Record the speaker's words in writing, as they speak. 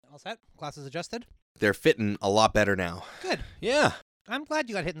All set? Glasses adjusted? They're fitting a lot better now. Good. Yeah. I'm glad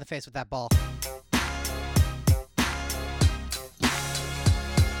you got hit in the face with that ball.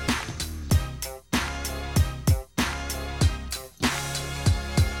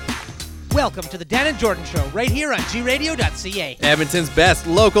 Welcome to the Dan and Jordan Show, right here on gradio.ca. Edmonton's best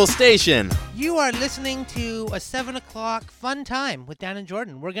local station. You are listening to a 7 o'clock fun time with Dan and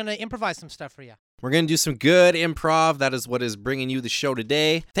Jordan. We're going to improvise some stuff for you. We're going to do some good improv. That is what is bringing you the show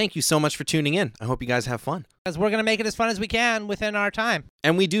today. Thank you so much for tuning in. I hope you guys have fun. Because we're going to make it as fun as we can within our time.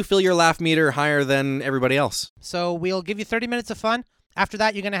 And we do fill your laugh meter higher than everybody else. So we'll give you 30 minutes of fun. After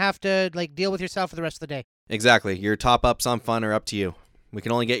that, you're going to have to deal with yourself for the rest of the day. Exactly. Your top-ups on fun are up to you. We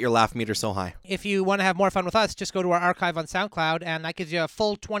can only get your laugh meter so high. If you want to have more fun with us, just go to our archive on SoundCloud, and that gives you a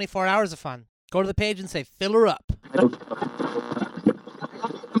full 24 hours of fun. Go to the page and say, fill her up.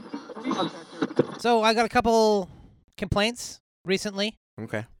 So I got a couple complaints recently.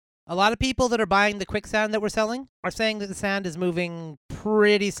 Okay. A lot of people that are buying the quick sand that we're selling are saying that the sand is moving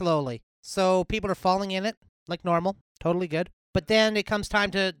pretty slowly. So people are falling in it like normal, totally good. But then it comes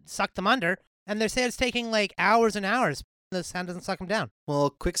time to suck them under, and they say it's taking like hours and hours. The sand doesn't suck them down. Well,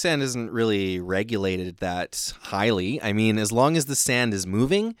 quicksand isn't really regulated that highly. I mean, as long as the sand is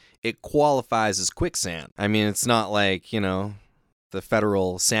moving, it qualifies as quicksand. I mean, it's not like, the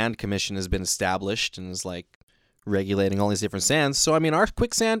Federal Sand Commission has been established and is regulating all these different sands. So, I mean, our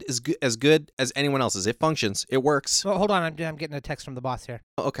quicksand is as good as anyone else's. It functions. It works. Oh, hold on. I'm getting a text from the boss here.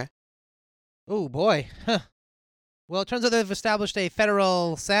 Oh, okay. Oh, boy. Huh. Well, it turns out they've established a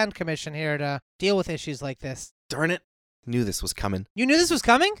Federal Sand Commission here to deal with issues like this. Darn it. Knew this was coming. You knew this was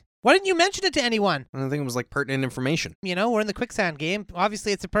coming? Why didn't you mention it to anyone? I think it was pertinent information. We're in the quicksand game.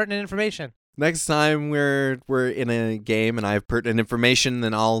 Obviously, it's a pertinent information. Next time we're in a game and I have pertinent information,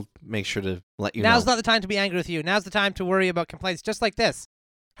 then I'll make sure to let you know. Now's not the time to be angry with you. Now's the time to worry about complaints just like this.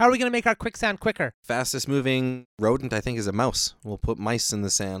 How are we going to make our quicksand quicker? Fastest moving rodent, I think, is a mouse. We'll put mice in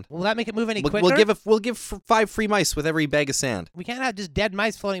the sand. Will that make it move any quicker? We'll give 5 free mice with every bag of sand. We can't have just dead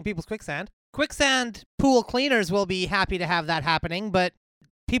mice floating in people's quicksand. Quicksand pool cleaners will be happy to have that happening, but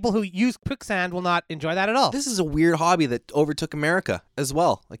people who use quicksand will not enjoy that at all. This is a weird hobby that overtook America as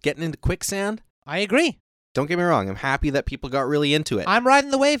well. Getting into quicksand. I agree. Don't get me wrong. I'm happy that people got really into it. I'm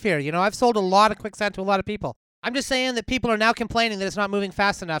riding the wave here. I've sold a lot of quicksand to a lot of people. I'm just saying that people are now complaining that it's not moving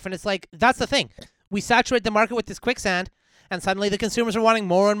fast enough, and it's that's the thing. We saturate the market with this quicksand, and suddenly the consumers are wanting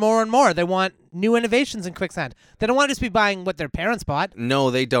more and more and more. They want new innovations in quicksand. They don't want to just be buying what their parents bought.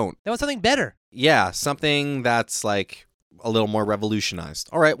 No, they don't. They want something better. Yeah, something that's a little more revolutionized.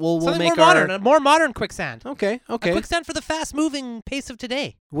 All right, we'll make a more modern quicksand. Okay. A quicksand for the fast-moving pace of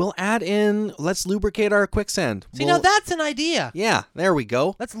today. We'll add in, let's lubricate our quicksand. See, now that's an idea. Yeah, there we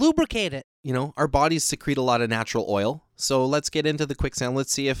go. Let's lubricate it. Our bodies secrete a lot of natural oil, so let's get into the quicksand.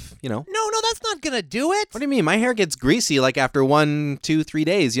 Let's see if, No, that's not going to do it. What do you mean? My hair gets greasy after 1, 2, 3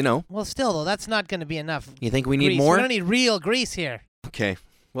 days, Well, still, though, that's not going to be enough. You think we grease. need more? We're going to need real grease here. Okay.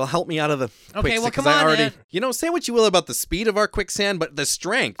 Well, help me out of the quicksand. Okay, well, come on, man. Say what you will about the speed of our quicksand, but the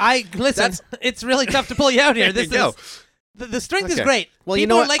strength. Listen, it's really tough to pull you out here. There you go. The strength is great. Well, People you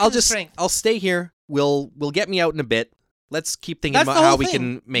know what? I'll stay here. We'll get me out in a bit. Let's keep thinking about how we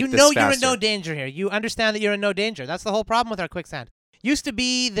can make this faster. You're in no danger here. You understand that you're in no danger. That's the whole problem with our quicksand. Used to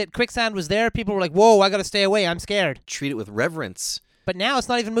be that quicksand was there. People were like, whoa, I got to stay away. I'm scared. Treat it with reverence. But now it's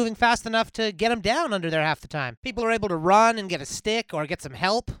not even moving fast enough to get them down under there half the time. People are able to run and get a stick or get some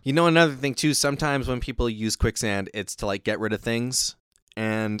help. Another thing, too, sometimes when people use quicksand, it's to, get rid of things.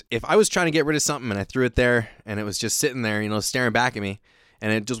 And if I was trying to get rid of something and I threw it there and it was just sitting there, staring back at me,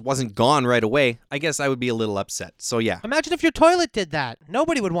 and it just wasn't gone right away, I guess I would be a little upset. So, yeah. Imagine if your toilet did that.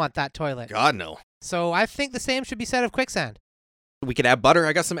 Nobody would want that toilet. God, no. So I think the same should be said of quicksand. We could add butter.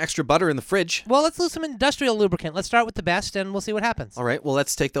 I got some extra butter in the fridge. Well, let's lose some industrial lubricant. Let's start with the best, and we'll see what happens. All right. Well,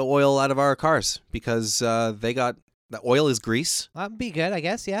 let's take the oil out of our cars because the oil is grease. That'd be good, I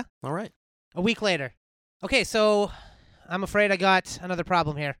guess, yeah. All right. A week later. Okay, so I'm afraid I got another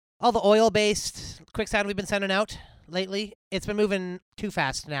problem here. All the oil-based quicksand we've been sending out lately, it's been moving too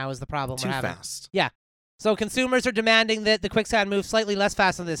fast now is the problem we're having. Too fast. Yeah. So consumers are demanding that the quicksand move slightly less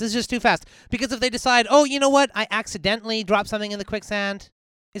fast than this. This is just too fast. Because if they decide, oh, you know what, I accidentally dropped something in the quicksand,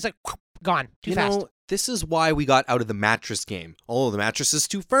 it's gone. Too fast. This is why we got out of the mattress game. Oh, the mattress is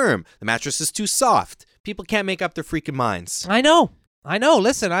too firm. The mattress is too soft. People can't make up their freaking minds. I know.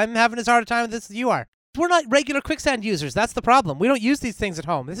 Listen, I'm having as hard a time with this as you are. We're not regular quicksand users. That's the problem. We don't use these things at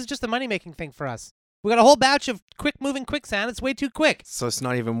home. This is just a money-making thing for us. We got a whole batch of quick-moving quicksand. It's way too quick. So it's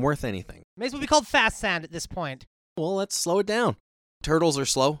not even worth anything. May as well be called fast sand at this point. Well, let's slow it down. Turtles are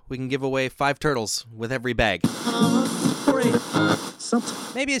slow. We can give away 5 turtles with every bag. 3,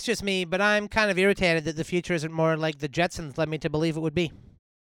 something. Maybe it's just me, but I'm kind of irritated that the future isn't more like the Jetsons led me to believe it would be.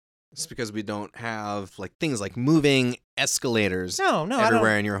 It's because we don't have like things like moving escalators No,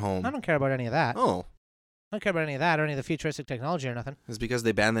 everywhere in your home. I don't care about any of that. Oh, I don't care about any of that or any of the futuristic technology or nothing. it's because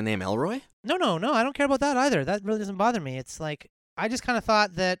they banned the name Elroy? No, I don't care about that either. That really doesn't bother me. It's like, I just kind of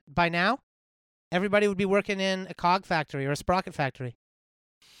thought that by now, everybody would be working in a cog factory or a sprocket factory.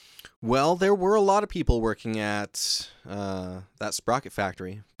 Well, there were a lot of people working at that sprocket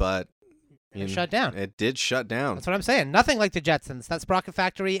factory, but It shut down. It did shut down. That's what I'm saying. Nothing like the Jetsons. That sprocket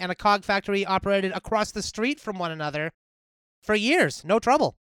factory and a cog factory operated across the street from one another for years. No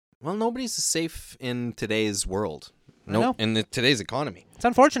trouble. Well, nobody's safe in today's world. I know. In today's economy. It's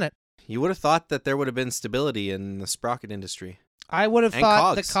unfortunate. You would have thought that there would have been stability in the sprocket industry. I would have And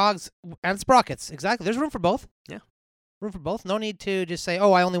thought cogs. the cogs and sprockets. Exactly. There's room for both. Yeah. Room for both. No need to just say,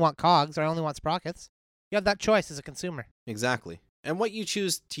 oh, I only want cogs or I only want sprockets. You have that choice as a consumer. Exactly. And what you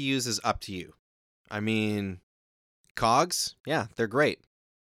choose to use is up to you. I mean, cogs, yeah, they're great.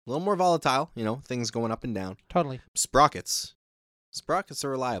 A little more volatile, things going up and down. Totally. Sprockets are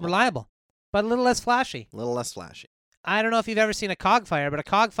reliable. Reliable, but a little less flashy. A little less flashy. I don't know if you've ever seen a cog fire, but a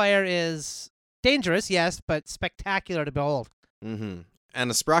cog fire is dangerous, yes, but spectacular to behold. Mm-hmm.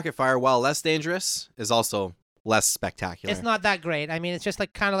 And a sprocket fire, while less dangerous, is also less spectacular. It's not that great. I mean, it's just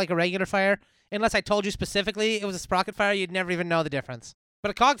like kind of like a regular fire. Unless I told you specifically it was a sprocket fire, you'd never even know the difference.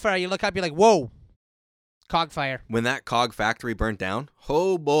 But a cog fire, you look up, you're like, whoa, cog fire. When that cog factory burnt down,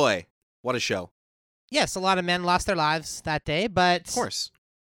 oh boy, what a show. Yes, a lot of men lost their lives that day, but Of course.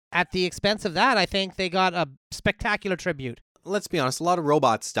 at the expense of that, I think they got a spectacular tribute. Let's be honest, a lot of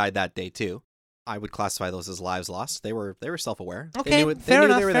robots died that day too. I would classify those as lives lost. They were self-aware. Okay, they fair knew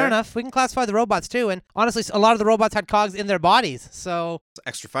enough, they were fair there. enough. We can classify the robots too, and honestly, a lot of the robots had cogs in their bodies, so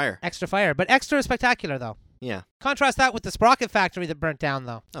Extra fire. extra fire. But extra is spectacular, though. Yeah, Contrast that with the sprocket factory that burnt down,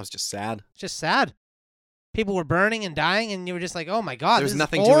 though. that was just sad. It's just sad. People were burning and dying, and you were just like, oh my God, There was this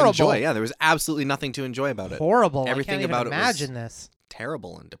nothing is to horrible. enjoy. Yeah, there was absolutely nothing to enjoy about it. Horrible. Everything I can't about even it was- imagine this.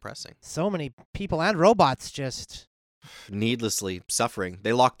 Terrible and depressing. So many people and robots just... Needlessly suffering.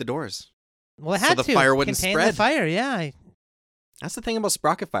 They locked the doors. Well, it So had the to fire wouldn't contain spread. the fire, yeah. That's the thing about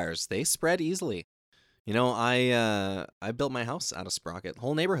sprocket fires. They spread easily. I built my house out of sprocket.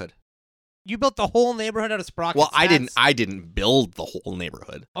 Whole neighborhood. You built the whole neighborhood out of sprockets. Well, I That's- didn't build the whole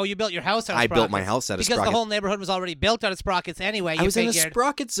neighborhood. Oh, you built your house out of I sprockets. built my house out of Because sprocket. the whole neighborhood was already built out of sprockets anyway, you I was in a figured.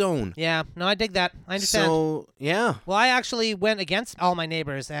 sprocket zone. Yeah, no, I dig that. I understand. So, yeah. Well, I actually went against all my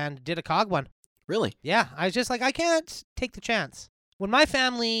neighbors and did a cog one. Really? Yeah, I was just like, I can't take the chance. When my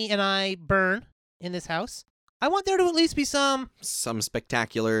family and I burn in this house, I want there to at least be some Some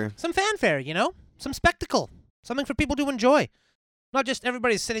spectacular. fanfare, some spectacle, something for people to enjoy. Not just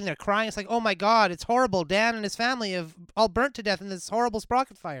everybody's sitting there crying. It's like, oh my God, it's horrible. Dan and his family have all burnt to death in this horrible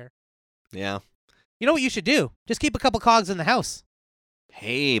sprocket fire. Yeah. You know what you should do? Just keep a couple cogs in the house.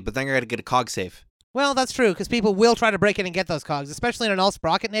 Hey, but then I gotta get a cog safe. Well, that's true, because people will try to break in and get those cogs, especially in an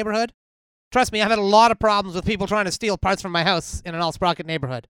all-sprocket neighborhood. Trust me, I've had a lot of problems with people trying to steal parts from my house in an all-sprocket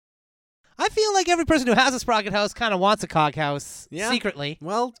neighborhood. I feel like every person who has a sprocket house kind of wants a cog house, Yeah. secretly.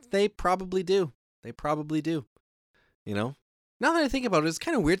 Well, they probably do. Now that I think about it, it's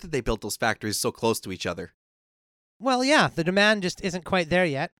kind of weird that they built those factories so close to each other. Well, yeah, the demand just isn't quite there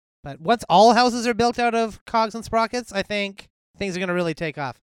yet. But once all houses are built out of cogs and sprockets, I think things are going to really take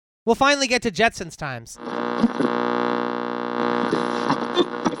off. We'll finally get to Jetsons times.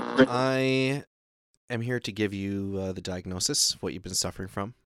 I am here to give you the diagnosis of what you've been suffering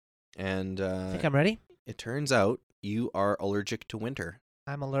from. And Think I'm ready? it turns out you are allergic to winter.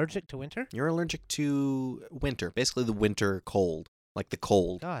 I'm allergic to winter? You're allergic to winter, basically the winter cold, like the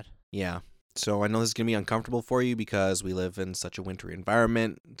cold. God. Yeah. So I know this is going to be uncomfortable for you because we live in such a wintry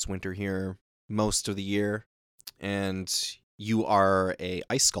environment. It's winter here most of the year. And you are a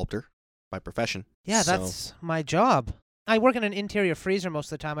ice sculptor by profession. Yeah, So- that's my job. I work in an interior freezer most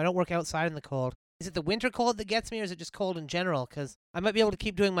of the time. I don't work outside in the cold. Is it the winter cold that gets me, or is it just cold in general? Because I might be able to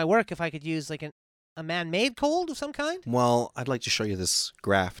keep doing my work if I could use like a man-made cold of some kind. Well, I'd like to show you this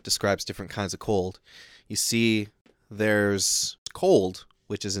graph. It describes different kinds of cold. You see, there's cold,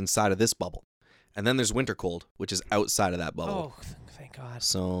 which is inside of this bubble. And then there's winter cold, which is outside of that bubble. Oh, thank God.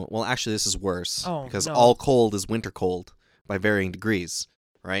 So, well, actually, this is worse. Oh, because no. all cold is winter cold by varying degrees,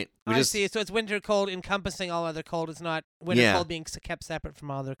 right? I see. So it's winter cold encompassing all other cold. It's not winter Yeah. cold being kept separate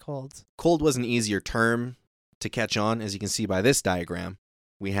from all other colds. Cold was an easier term to catch on. As you can see by this diagram,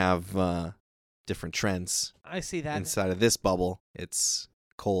 we have different trends. I see that. Inside of this bubble, it's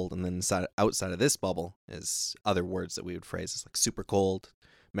cold, and then outside of this bubble is other words that we would phrase as like super cold,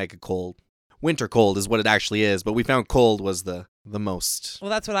 mega cold. winter cold is what it actually is, but we found cold was the most. Well,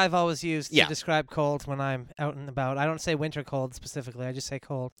 that's what I've always used Yeah. to describe cold when I'm out and about. I don't say winter cold specifically. I just say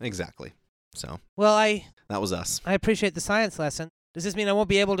cold. Exactly. So Well, I that was us. appreciate the science lesson. Does this mean I won't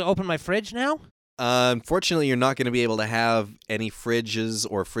be able to open my fridge now? Unfortunately, you're not going to be able to have any fridges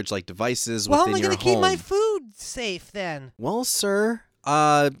or fridge-like devices Well, how am within I your going to keep home. my food safe then? Well, sir,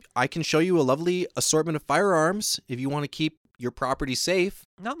 I can show you a lovely assortment of firearms if you want to keep your property safe.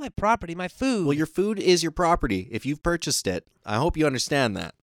 Not my property, my food. Well, your food is your property if you've purchased it. I hope you understand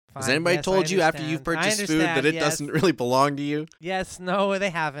that. Has Fine, anybody yes, told I you after understand. you've I purchased food that understand, it yes. doesn't really belong to you? Yes, no, they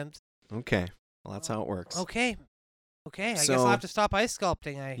haven't. Okay. Well, that's how it works. Okay, I guess So- I'll have to stop ice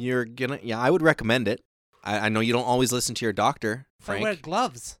sculpting. I would recommend it. I know you don't always listen to your doctor, If I Frank. wear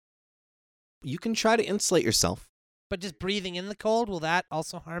gloves. You can try to insulate yourself. But just breathing in the cold, will that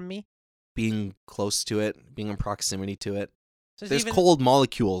also harm me? Being close to it, being in proximity to it. So There's even, cold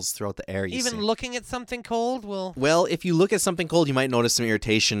molecules throughout the air, you even see. looking at something cold will... Well, if you look at something cold, you might notice some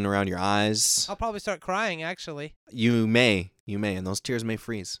irritation around your eyes. I'll probably start crying, actually. You may, and those tears may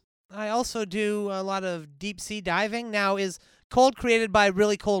freeze. I also do a lot of deep-sea diving. Now, is cold created by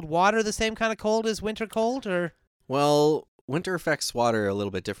really cold water the same kind of cold as winter cold, or... Well, winter affects water a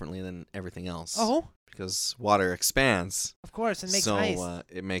little bit differently than everything else. Oh, Because water expands. of course, it makes so, ice.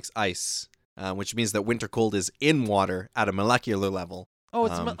 it makes ice, which means that winter cold is in water at a molecular level. Oh,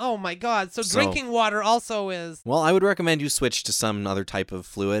 it's oh my God! So drinking water also is. Well, I would recommend you switch to some other type of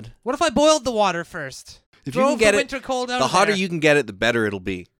fluid. What if I boiled the water first? If you Drove can get the it, winter cold out the of hotter there. you can get it, the better it'll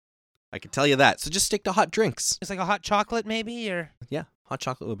be. I can tell you that. So just stick to hot drinks. It's like a hot chocolate, maybe, or Yeah, hot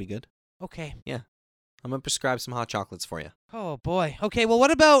chocolate would be good. okay. I'm gonna prescribe some hot chocolates for you. Oh boy. Okay. Well, what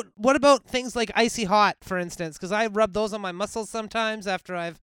about things like icy hot, for instance? Because I rub those on my muscles sometimes after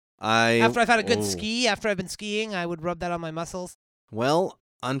I've had a good ski. After I've been skiing, I would rub that on my muscles. Well,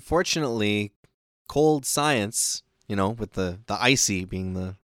 unfortunately, cold science, with the icy being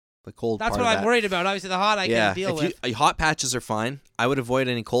the cold That's part what of I'm that. worried about. Obviously, the hot I can deal with. Hot patches are fine. I would avoid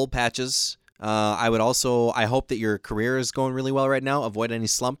any cold patches. I hope that your career is going really well right now. Avoid any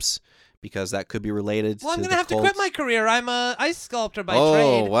slumps because that could be related Well, I'm to gonna have to cold. quit my career. I'm a ice sculptor by Oh,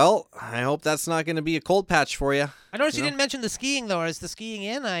 trade. well, I hope that's not going to be a cold patch for you. I noticed you know? didn't mention the skiing though. Is the skiing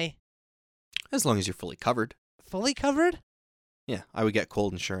in? As long as you're fully covered. Fully covered? Yeah, I would get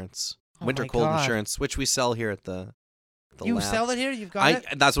cold insurance. Oh Winter my cold God. insurance, which we sell here at the You lab. sell it here? You've got it?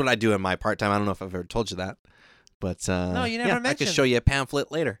 That's what I do in my part-time. I don't know if I've ever told you that. But No, you never I mentioned. could show you a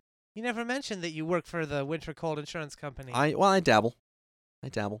pamphlet later. You never mentioned that you work for the winter cold insurance company. I dabble.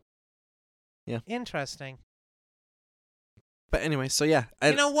 Interesting. But anyway, so yeah.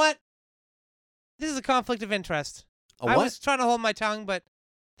 You know what? This is a conflict of interest. I what? was trying to hold my tongue, but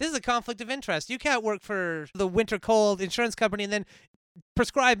this is a conflict of interest. You can't work for the winter cold insurance company and then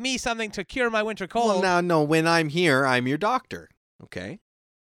prescribe me something to cure my winter cold. Well, now, no, when I'm here, I'm your doctor, okay?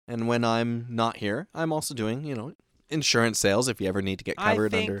 And when I'm not here, I'm also doing, insurance sales if you ever need to get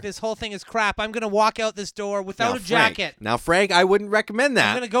covered I think under. this whole thing is crap. I'm going to walk out this door without Now, a jacket. Frank, I wouldn't recommend I'm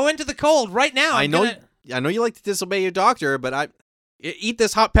that. going to go into the cold right now. I know you like to disobey your doctor, but eat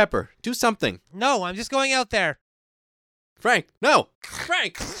this hot pepper. Do something. No, I'm just going out there. Frank, no.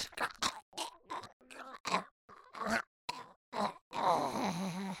 Frank.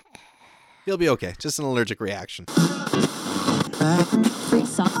 You'll be okay. Just an allergic reaction. Free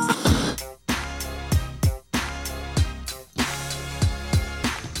socks.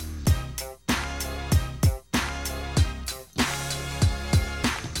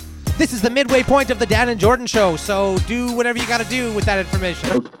 This is the midway point of the Dan and Jordan show, so do whatever you got to do with that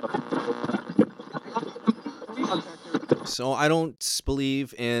information. So I don't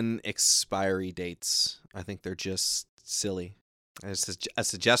believe in expiry dates. I think they're just silly. It's a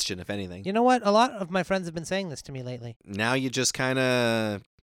suggestion, if anything. You know what? A lot of my friends have been saying this to me lately. Now you just kind of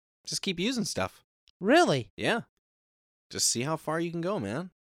just keep using stuff. Really? Yeah. Just see how far you can go,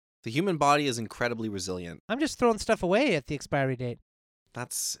 man. The human body is incredibly resilient. I'm just throwing stuff away at the expiry date.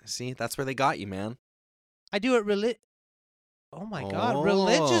 That's where they got you, man. I do it Oh my God,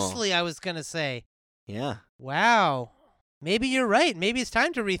 religiously, I was going to say. Yeah. Wow. Maybe you're right. Maybe it's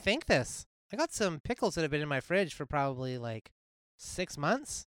time to rethink this. I got some pickles that have been in my fridge for probably 6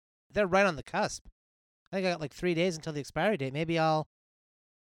 months. They're right on the cusp. I think I got 3 days until the expiry date. Maybe I'll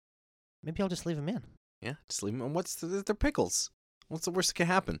just leave them in. Yeah, just leave them. They're pickles. What's the worst that can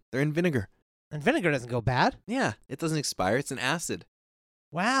happen? They're in vinegar. And vinegar doesn't go bad. Yeah, it doesn't expire. It's an acid.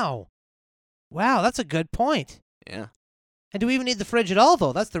 Wow. Wow, that's a good point. Yeah. And do we even need the fridge at all,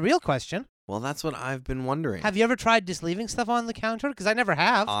 though? That's the real question. Well, that's what I've been wondering. Have you ever tried just leaving stuff on the counter? Because I never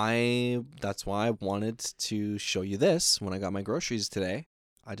have. That's why I wanted to show you this when I got my groceries today.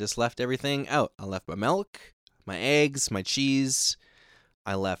 I just left everything out. I left my milk, my eggs, my cheese.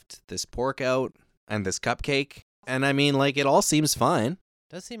 I left this pork out and this cupcake. And I mean, like, it all seems fine.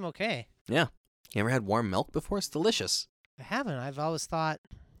 Does seem okay. Yeah. You ever had warm milk before? It's delicious. I haven't. I've always thought,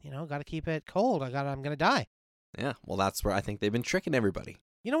 got to keep it cold. I'm going to die. Yeah, well, that's where I think they've been tricking everybody.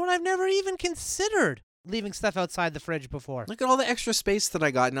 You know what? I've never even considered leaving stuff outside the fridge before. Look at all the extra space that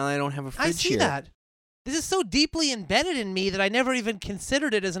I got now I don't have a fridge I see here. that. This is so deeply embedded in me that I never even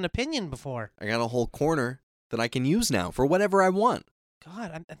considered it as an opinion before. I got a whole corner that I can use now for whatever I want.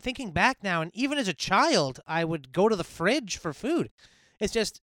 God, I'm thinking back now, and even as a child, I would go to the fridge for food. It's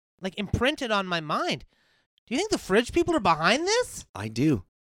just, like, imprinted on my mind. Do you think the fridge people are behind this? I do.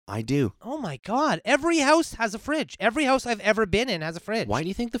 Oh, my God. Every house has a fridge. Every house I've ever been in has a fridge. Why do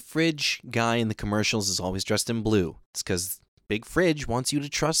you think the fridge guy in the commercials is always dressed in blue? It's because Big Fridge wants you to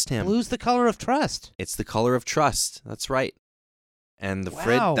trust him. Blue's the color of trust. It's the color of trust. That's right. And the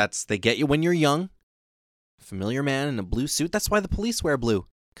Wow. fridge, they get you when you're young. Familiar man in a blue suit. That's why the police wear blue.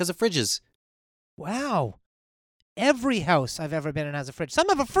 Because of fridges. Wow. Every house I've ever been in has a fridge. Some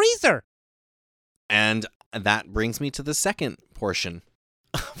have a freezer. And that brings me to the second portion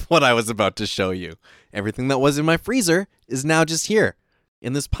of what I was about to show you. Everything that was in my freezer is now just here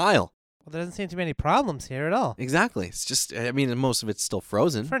in this pile. Well, there doesn't seem to be any problems here at all. Exactly. It's just, I mean, most of it's still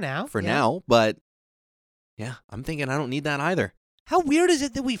frozen. For now. For yeah. now. But yeah, I'm thinking I don't need that either. How weird is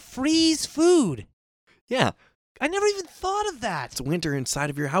it that we freeze food? Yeah. I never even thought of that. It's winter inside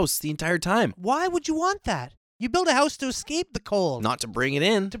of your house the entire time. Why would you want that? You build a house to escape the cold. Not to bring it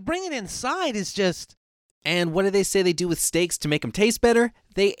in. To bring it inside is just... And what do they say they do with steaks to make them taste better?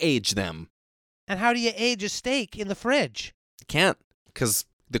 They age them. And how do you age a steak in the fridge? Can't, because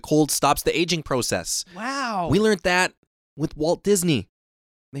the cold stops the aging process. Wow. We learned that with Walt Disney.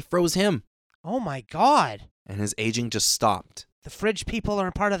 They froze him. Oh, my God. And his aging just stopped. The fridge people are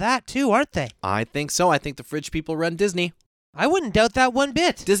a part of that, too, aren't they? I think so. I think the fridge people run Disney. I wouldn't doubt that one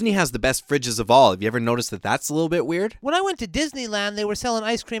bit. Disney has the best fridges of all. Have you ever noticed that that's a little bit weird? When I went to Disneyland, they were selling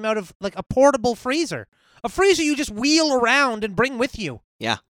ice cream out of, like, a portable freezer. A freezer you just wheel around and bring with you.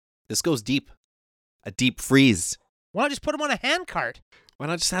 Yeah. This goes deep. A deep freeze. Why not just put them on a hand cart? Why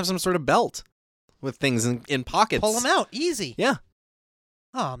not just have some sort of belt with things in pockets? Pull them out. Easy. Yeah.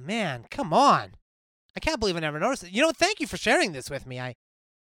 Oh, man. Come on. I can't believe I never noticed it. You know, thank you for sharing this with me.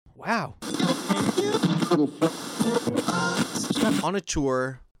 Wow. On a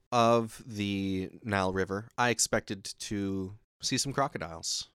tour of the Nile River, I expected to see some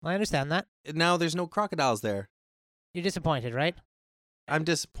crocodiles. I understand that. Now there's no crocodiles there. You're disappointed, right? I'm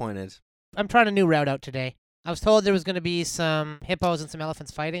disappointed. I'm trying a new route out today. I was told there was going to be some hippos and some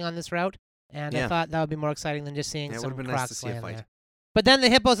elephants fighting on this route, and I thought that would be more exciting than just seeing Yeah, it some would have been crocs nice to see a laying fight. there. But then the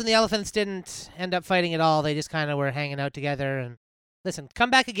hippos and the elephants didn't end up fighting at all. They just kind of were hanging out together. And listen, come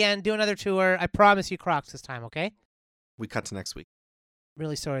back again, do another tour. I promise you crocs this time, okay? We cut to next week.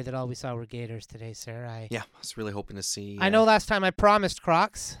 Really sorry that all we saw were gators today, sir. Yeah, I was really hoping to see. I know last time I promised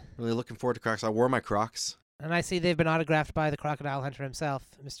crocs, Really looking forward to Crocs. I wore my Crocs. and I see they've been autographed by the crocodile hunter himself,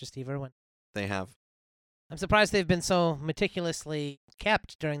 Mr. Steve Irwin. They have. I'm surprised they've been so meticulously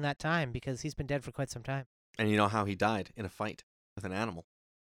kept during that time because he's been dead for quite some time. And you know how he died? In a fight with an animal.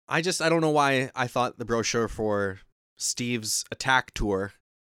 I don't know why I thought the brochure for Steve's attack tour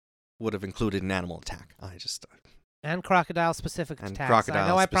would have included an animal attack. And crocodile-specific And attacks. I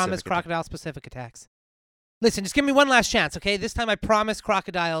know I crocodile-specific promised attack. crocodile-specific attacks. Listen, just give me one last chance, okay? This time I promise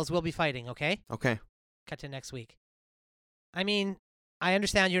crocodiles will be fighting, okay? Okay. Cut to next week. I mean, I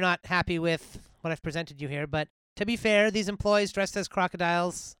understand you're not happy with what I've presented you here, but to be fair, these employees dressed as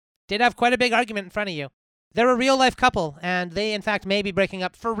crocodiles did have quite a big argument in front of you. They're a real-life couple, and they, in fact, may be breaking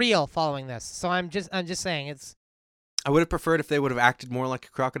up for real following this. So I'm just saying, it's... I would have preferred if they would have acted more like a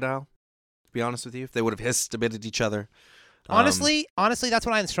crocodile, to be honest with you. If they would have hissed a bit at each other. Honestly, that's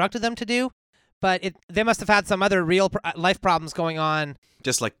what I instructed them to do, but they must have had some other real life problems going on.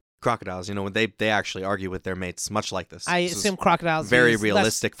 Just like crocodiles, when they actually argue with their mates, much like this. I This is assume crocodiles very use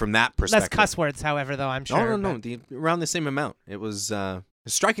realistic from that less perspective. cuss words, however, though, I'm sure. No. Around the same amount. It was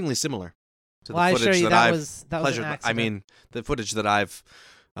strikingly similar to Well, I the assure footage you that was an pleasured. accident. I mean, the footage that I've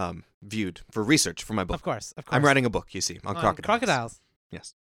viewed for research for my book. Of course. I'm writing a book, you see, on crocodiles. Crocodiles.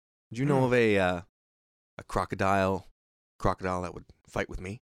 Yes. Do you know of a crocodile that would fight with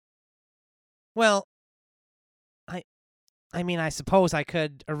me? Well, I mean, I suppose I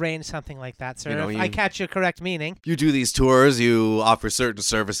could arrange something like that, sir, if I catch your correct meaning. You do these tours, you offer certain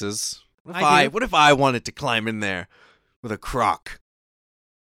services. What if I wanted to climb in there with a croc?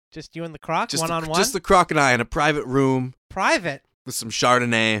 Just you and the croc, Just one-on-one? Just the croc and I in a private room Private? with some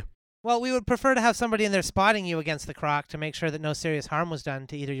Chardonnay. Well, we would prefer to have somebody in there spotting you against the crock to make sure that no serious harm was done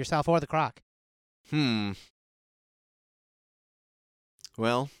to either yourself or the crock.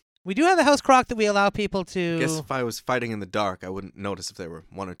 Well, we do have a house crock that we allow people to... I guess if I was fighting in the dark, I wouldn't notice if there were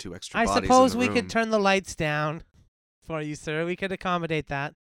 1 or 2 extra bodies in the I suppose we room. could turn the lights down for you, sir. We could accommodate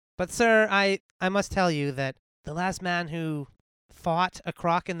that. But, sir, I must tell you that the last man who fought a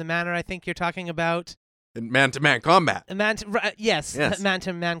croc in the manner I think you're talking about... In man-to-man combat. Yes,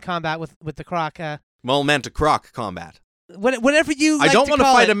 man-to-man combat with the croc. Well, man-to-croc combat. Whatever you like I don't to want to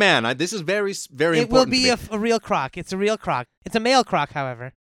call fight it. a man. This is very, very It will important be to me. a real croc. It's a real croc. It's a male croc,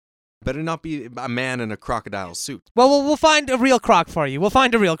 however. Better not be a man in a crocodile suit. Well, we'll find a real croc for you. We'll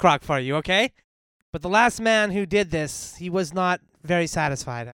find a real croc for you, okay? But the last man who did this, he was not very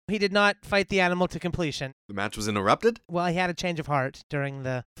satisfied. He did not fight the animal to completion. The match was interrupted? Well, he had a change of heart during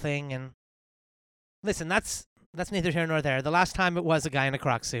the thing, and... Listen, that's neither here nor there. The last time it was a guy in a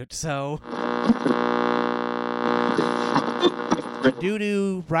croc suit, so... Due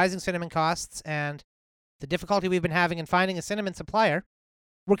to rising cinnamon costs and the difficulty we've been having in finding a cinnamon supplier,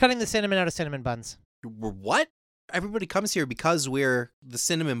 we're cutting the cinnamon out of cinnamon buns. What? Everybody comes here because we're the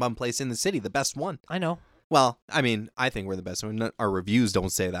cinnamon bun place in the city, the best one. I know. Well, I mean, I think we're the best one. Our reviews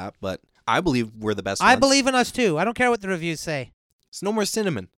don't say that, but I believe we're the best I ones. believe in us, too. I don't care what the reviews say. It's no more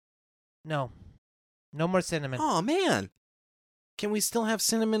cinnamon. No. No more cinnamon. Oh, man. Can we still have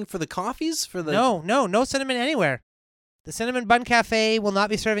cinnamon for the coffees? No cinnamon anywhere. The Cinnamon Bun Cafe will not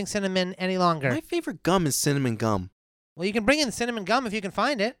be serving cinnamon any longer. My favorite gum is cinnamon gum. Well, you can bring in cinnamon gum if you can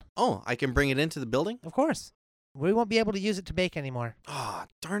find it. Oh, I can bring it into the building? Of course. We won't be able to use it to bake anymore. Ah,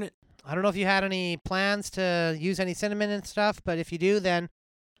 darn it. I don't know if you had any plans to use any cinnamon and stuff, but if you do, then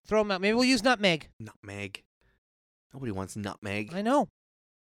throw them out. Maybe we'll use nutmeg. Nutmeg. Nobody wants nutmeg. I know.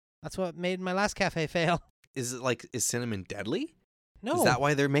 That's what made my last cafe fail. Is cinnamon deadly? No. Is that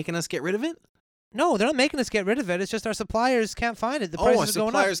why they're making us get rid of it? No, they're not making us get rid of it. It's just our suppliers can't find it. The prices are going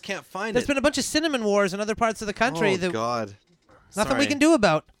up. Suppliers can't find There's it. been a bunch of cinnamon wars in other parts of the country. Oh, God. Nothing we Sorry. can do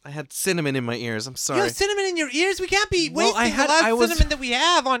about. I had cinnamon in my ears. I'm sorry. You have cinnamon in your ears? We can't be Well, wasting the last cinnamon that we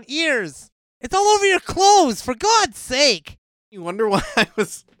have on ears. It's all over your clothes, for God's sake. You wonder why I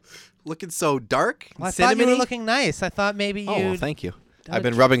was looking so dark? Well, I thought you were cinnamon-y? looking nice. I thought maybe Oh, well, you'd... thank you. I've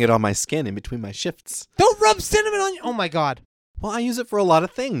been rubbing it on my skin in between my shifts. Don't rub cinnamon on you. Oh, my God. Well, I use it for a lot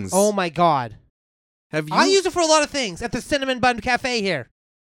of things. Oh, my God. Have you? I use it for a lot of things at the Cinnamon Bun Cafe here.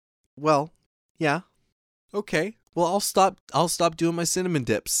 Well, yeah. Okay. Well, I'll stop doing my cinnamon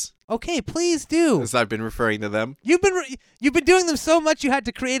dips. Okay, please do. As I've been referring to them. You've been doing them so much you had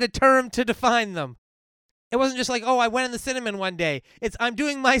to create a term to define them. It wasn't just like, oh, I went in the cinnamon one day. It's I'm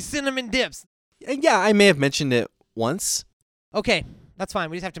doing my cinnamon dips. And yeah, I may have mentioned it once. Okay, that's fine.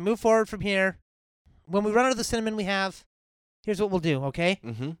 We just have to move forward from here. When we run out of the cinnamon we have, here's what we'll do, okay?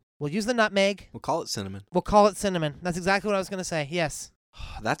 Mm-hmm. We'll use the nutmeg. We'll call it cinnamon. We'll call it cinnamon. That's exactly what I was going to say. Yes.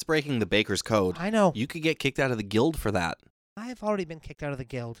 That's breaking the baker's code. I know. You could get kicked out of the guild for that. I've already been kicked out of the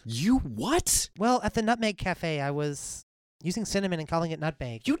guild. You what? Well, at the Nutmeg Cafe, I was using cinnamon and calling it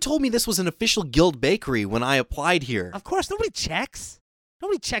nutmeg. You told me this was an official guild bakery when I applied here. Of course, nobody checks.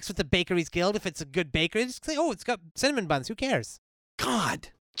 Nobody checks with the Bakeries Guild if it's a good bakery. They just say, oh, it's got cinnamon buns. Who cares? God,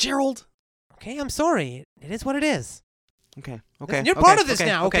 Gerald. Okay, I'm sorry. It is what it is. Okay. Listen, you're part of this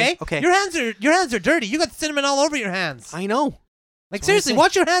now, okay? Okay. Your hands are dirty. You got cinnamon all over your hands. I know. Like That's what I seriously, say.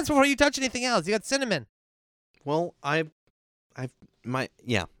 wash your hands before you touch anything else. You got cinnamon. Well, I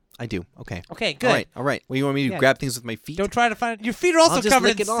do. Okay. Okay, good. All right. Well, you want me to Yeah. grab things with my feet? Don't try to find your feet are also I'll just covered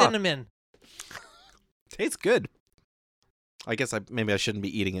lick in it off. cinnamon. Tastes good. I guess maybe I shouldn't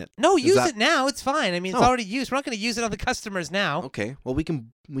be eating it. No, Is use that- it now. It's fine. I mean, it's Oh. already used. We're not going to use it on the customers now. Okay. Well, we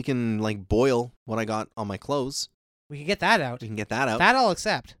can like boil what I got on my clothes. We can get that out. We can get that out. That I'll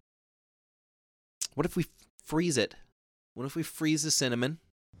accept. What if we freeze it? What if we freeze the cinnamon?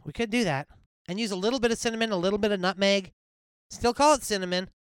 We could do that. And use a little bit of cinnamon, a little bit of nutmeg. Still call it cinnamon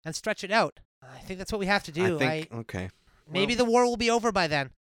and stretch it out. I think that's what we have to do. Okay. Maybe Well, the war will be over by then.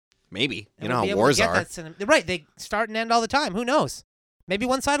 maybe. And You know we'll be how able to wars get are. that cinnamon. Right, they start and end all the time. Who knows? Maybe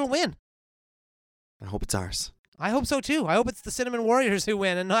one side will win. I hope it's ours. I hope so too. I hope it's the cinnamon warriors who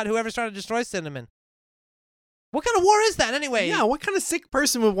win and not whoever started to destroy cinnamon. What kind of war is that anyway? Yeah, what kind of sick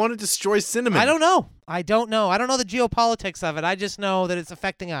person would want to destroy cinnamon? I don't know. I don't know the geopolitics of it. I just know that it's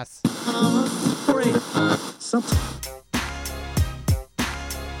affecting us.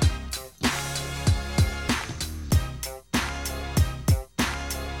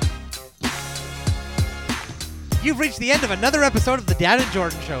 You've reached the end of another episode of the Dan and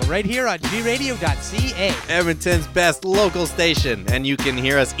Jordan Show right here on gradio.ca. Edmonton's best local station, and you can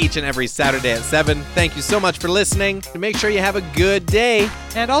hear us each and every Saturday at 7. Thank you so much for listening, and make sure you have a good day.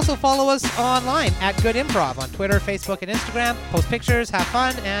 And also follow us online at Good Improv on Twitter, Facebook, and Instagram. Post pictures, have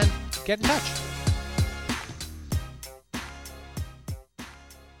fun, and get in touch.